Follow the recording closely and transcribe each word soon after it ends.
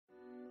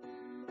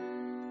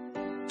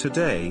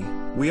Today,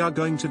 we are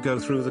going to go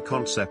through the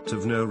concept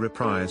of no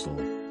reprisal.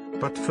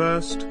 But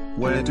first,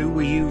 where do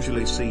we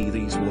usually see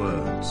these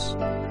words?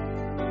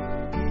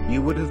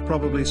 You would have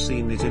probably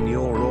seen it in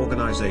your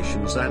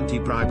organization's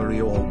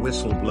anti-bribery or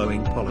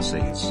whistleblowing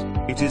policies.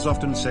 It is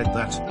often said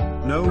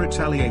that no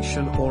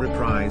retaliation or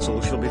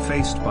reprisal shall be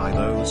faced by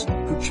those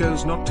who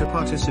chose not to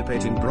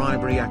participate in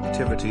bribery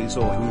activities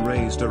or who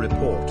raised a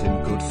report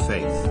in good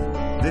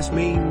faith. This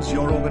means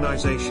your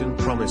organization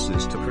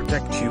promises to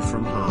protect you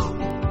from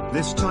harm.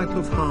 This type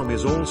of harm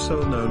is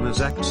also known as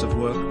acts of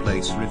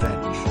workplace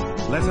revenge.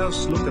 Let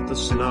us look at the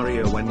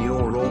scenario when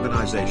your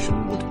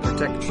organization would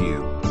protect you.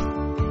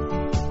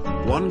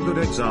 One good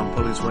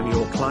example is when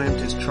your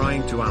client is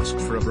trying to ask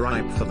for a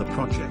bribe for the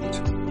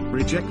project.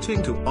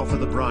 Rejecting to offer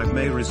the bribe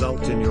may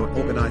result in your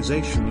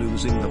organization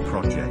losing the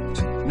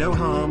project. No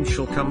harm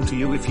shall come to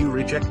you if you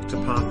reject to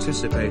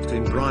participate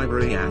in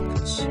bribery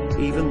acts,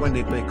 even when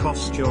it may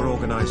cost your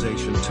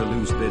organization to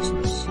lose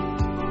business.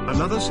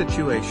 Another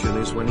situation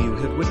is when you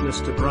had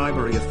witnessed a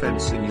bribery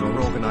offense in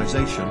your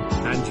organization,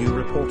 and you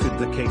reported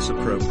the case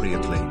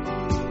appropriately.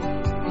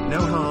 No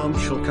harm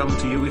shall come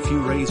to you if you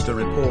raised a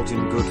report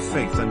in good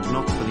faith and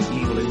not for the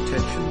evil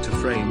intention to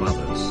frame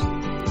others.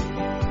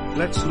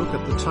 Let's look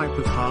at the type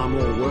of harm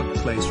or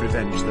workplace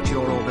revenge that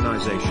your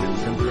organization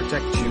can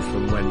protect you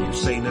from when you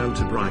say no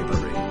to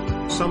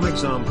bribery. Some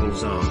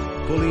examples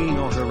are bullying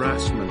or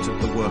harassment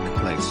at the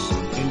workplace,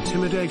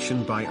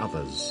 intimidation by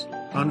others,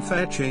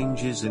 unfair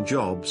changes in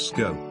job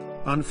scope,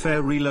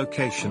 unfair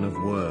relocation of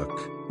work,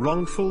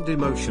 wrongful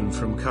demotion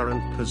from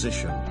current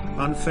position,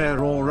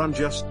 unfair or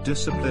unjust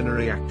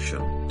disciplinary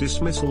action,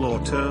 dismissal or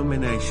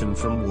termination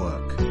from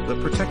work. The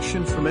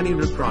protection from any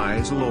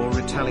reprisal or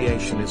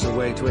retaliation is a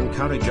way to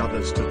encourage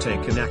others to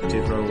take an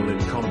active role in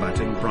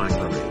combating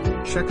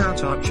bribery. Check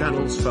out our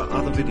channels for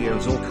other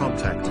videos or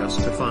contact us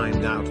to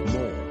find out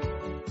more.